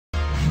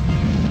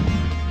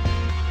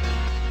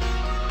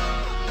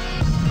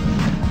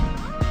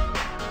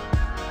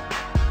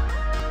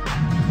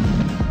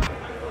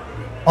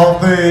of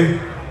the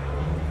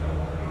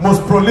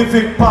most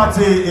prolific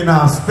party in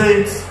our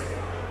state,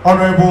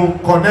 Honorable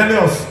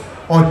Cornelius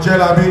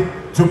Ojelabi,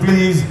 to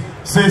please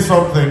say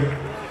something.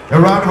 A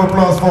round of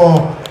applause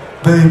for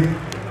the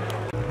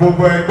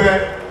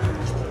Bumbuegbe.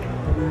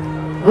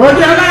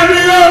 Ojelabi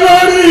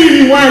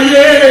olórí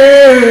wáyé,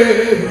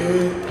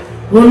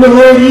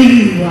 olórí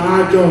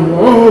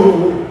àjọwọ́,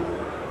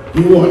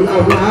 ìwọ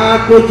làwa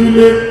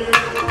gbójúlé,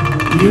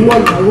 ìwọ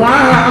làwa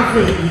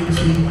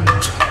fẹ̀yìntì.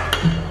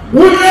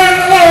 Wúlé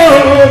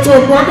ooo kò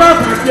gbọ́dọ̀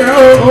bàjẹ́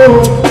ooo.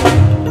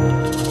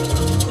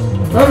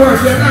 Bàbá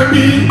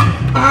Ojelabi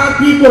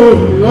àgbìbò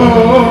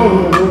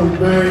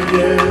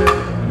lọ́ọ̀bẹ̀yẹ.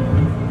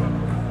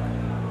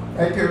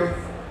 Thank you.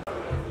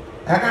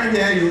 I can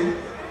hear you.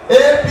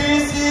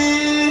 APC!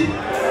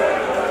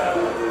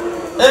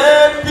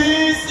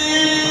 APC!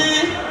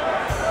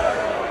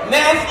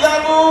 Next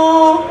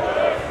level!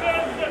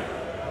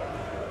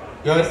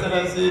 Your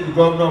Excellency, the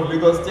Governor of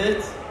Lagos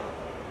State,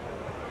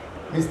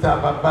 Mr.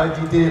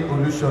 Babajide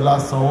Olushola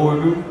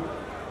Sanwo-Olu,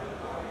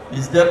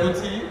 his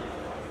deputy,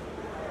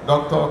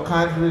 Dr.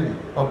 Kadri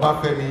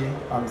Obafemi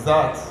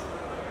Hamzat,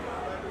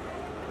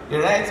 the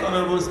Right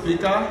Honorable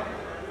Speaker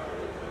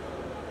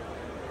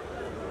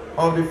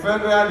of the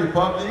Federal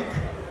Republic,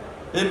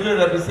 ably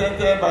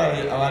represented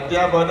by our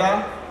dear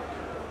brother,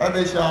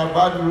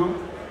 Asiwaju,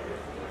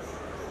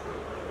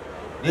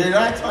 the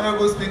Right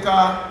Honorable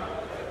Speaker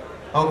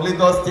of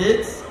Lagos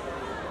State,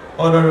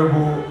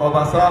 Honorable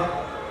Obasa,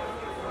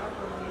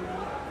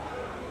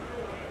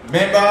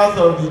 members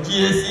of the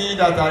GAC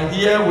that are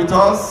here with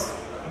us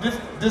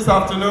this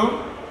afternoon,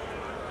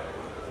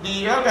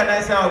 the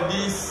organizer of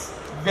this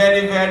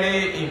very,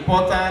 very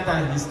important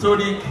and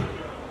historic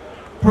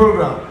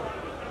program.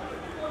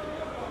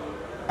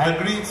 I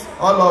greet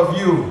all of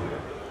you,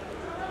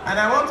 and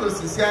I want to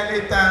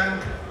sincerely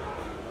thank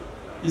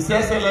His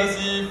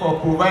Excellency for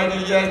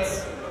providing yet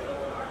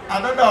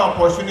another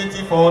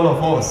opportunity for all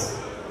of us.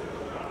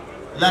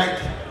 Like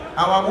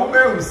our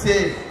women will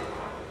say,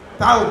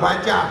 "Ta ò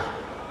bá jà,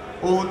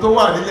 ohun tó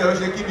wà nílẹ̀ ó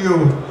ṣe kí ni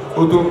o,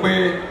 ó tó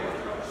pé."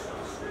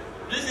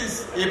 This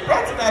is a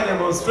practical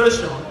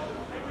demonstration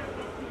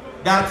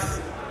that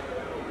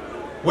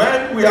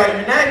when we are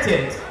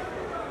united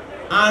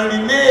and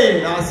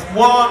remain as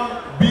one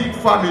big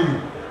family,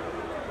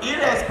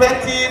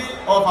 irrespective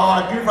of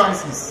our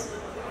grievances,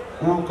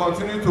 we will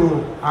continue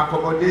to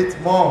accommodate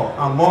more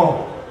and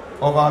more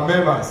of our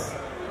members.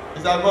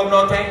 Mr.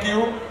 Governor, thank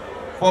you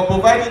for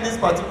providing this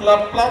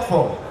particular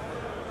platform.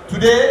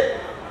 Today,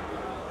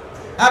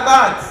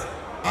 Ahmed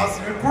has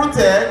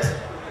recruited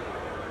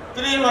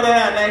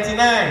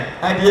 399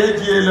 at the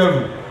AGA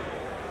level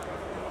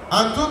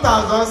and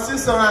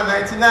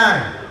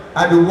 2,699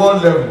 at the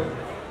world level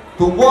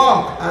to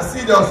work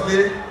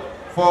assiduously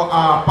for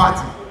our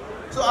party.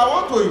 So I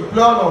want to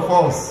implore all of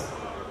us,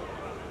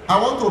 I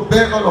want to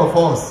beg all of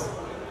us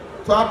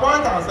to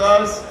appoint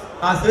ourselves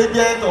as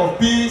agents of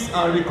peace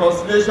and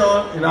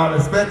reconciliation in our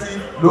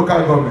respective local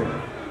government.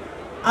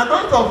 And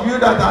those of you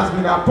that has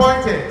been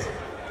appointed,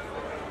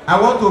 I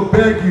want to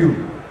beg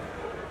you,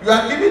 you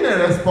are given a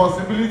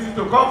responsibility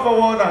to come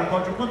forward and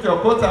contribute your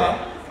quota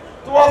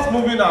towards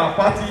moving our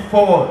party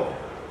forward.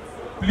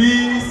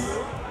 Please,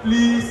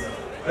 please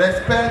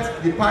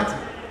respect the party.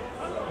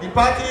 The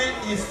party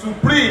is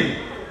supreme.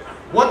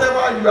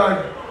 Whatever you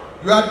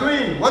are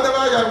doing,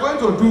 whatever you are going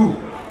to do,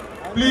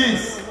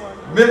 please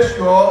make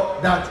sure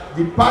that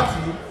the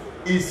party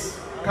is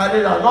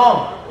carried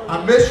along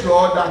and make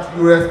sure that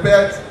you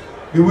respect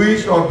the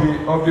wish of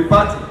the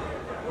party.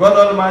 God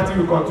Almighty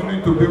will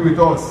continue to be with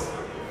us.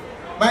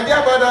 My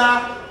dear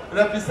brother,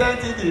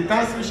 representing the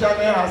council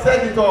chairman, has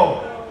said it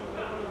all.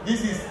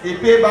 This is a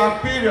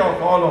payback period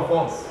for all of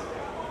us.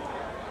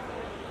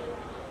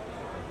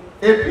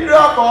 A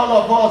period for all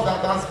of us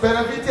that has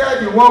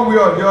benefited in one way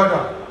or the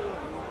other.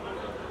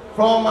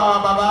 From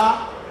our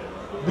Baba,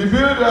 the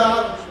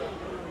builder,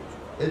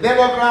 a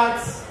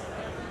Democrat,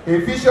 a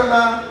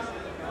visionary,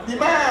 the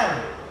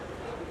man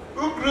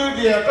who grew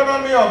the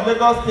economy of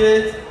Lagos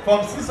State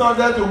from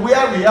 600 to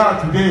where we are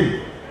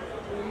today.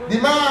 The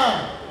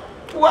man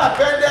who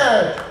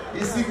appended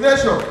his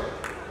signature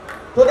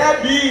to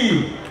that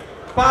bill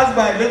passed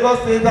by Lagos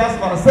State House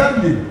of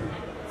Assembly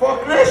for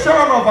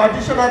creation of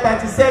additional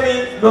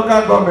 37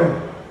 local government.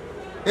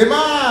 A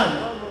man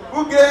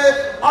who gave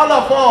all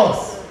of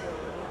us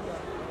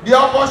the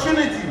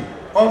opportunity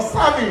of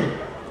serving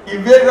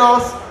in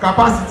various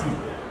capacity.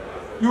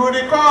 You will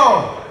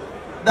recall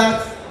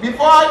that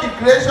before the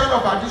creation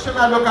of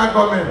additional local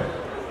government,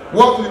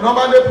 what we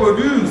normally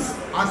produce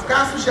as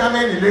council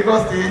chairman in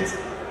Lagos State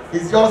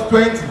is just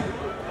 20.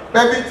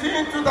 But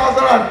between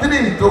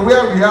 2003 to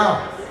where we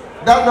are,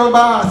 that number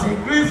has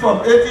increased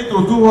from 80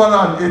 to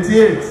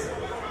 288.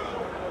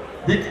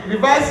 The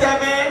vice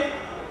chairman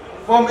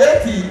from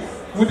 80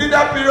 within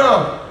that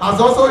period has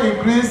also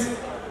increased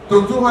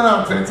to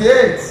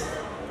 228.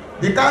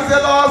 The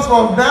councillors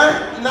from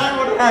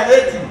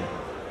 980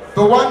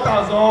 to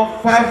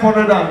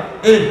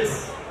 1,508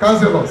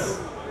 councillors.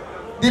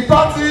 The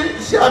party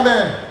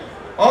chairman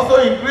also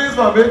increased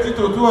from 80 to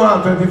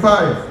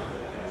 225.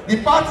 the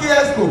party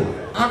expo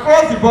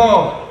across the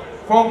board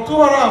from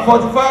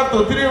 245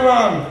 to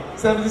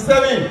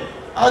 377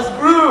 has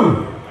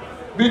grew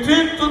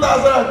between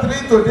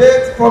 2003 to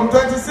date from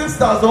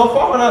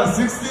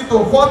 26,460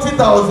 to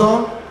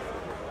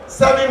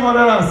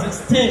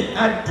 40,716.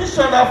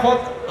 Additional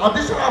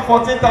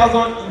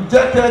 14,000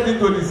 injected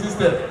into the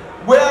system,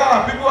 where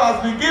our people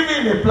has been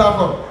given a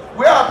platform,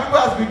 where our people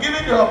has been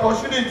given the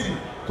opportunity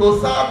to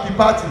serve the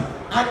party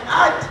and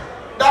add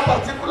that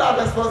particular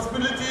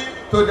responsibility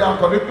to their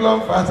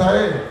curriculum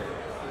fatale.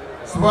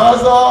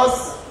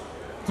 Sponsors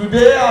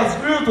today has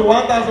grew to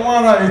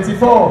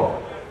 1,184.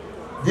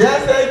 The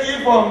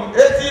SAG from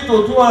 80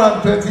 to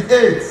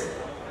 228.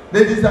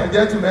 Ladies and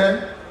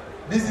gentlemen,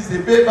 this is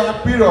a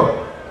payback period.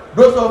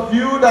 Those of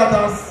you that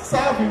have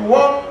served in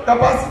one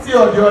capacity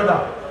or the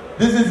other,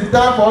 this is the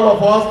time for all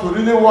of us to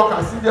really work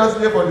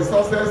assiduously for the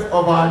success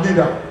of our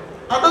leader.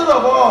 And those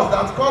of us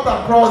that cut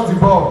across the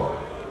board,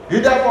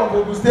 either from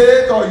Ogun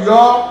State or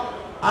York,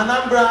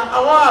 Anambra,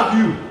 and what have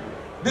you,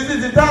 this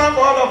is the time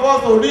for all of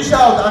us to reach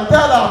out and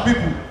tell our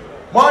people.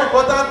 More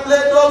importantly,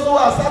 those who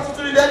are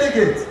statutory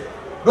delegates,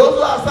 those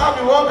who are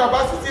serving one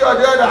capacity or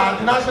the other at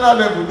the national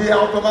level, they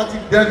are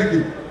automatic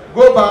delegates.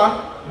 Go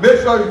back,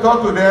 make sure you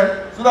talk to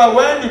them, so that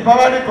when the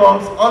party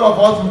comes, all of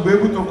us will be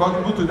able to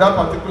contribute to that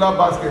particular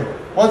basket.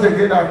 Once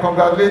again, I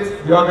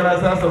congratulate the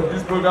organizers of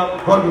this program.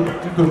 God will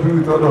continue to be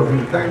with all of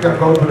you. Thank you and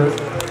God bless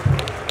you.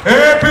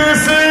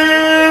 APC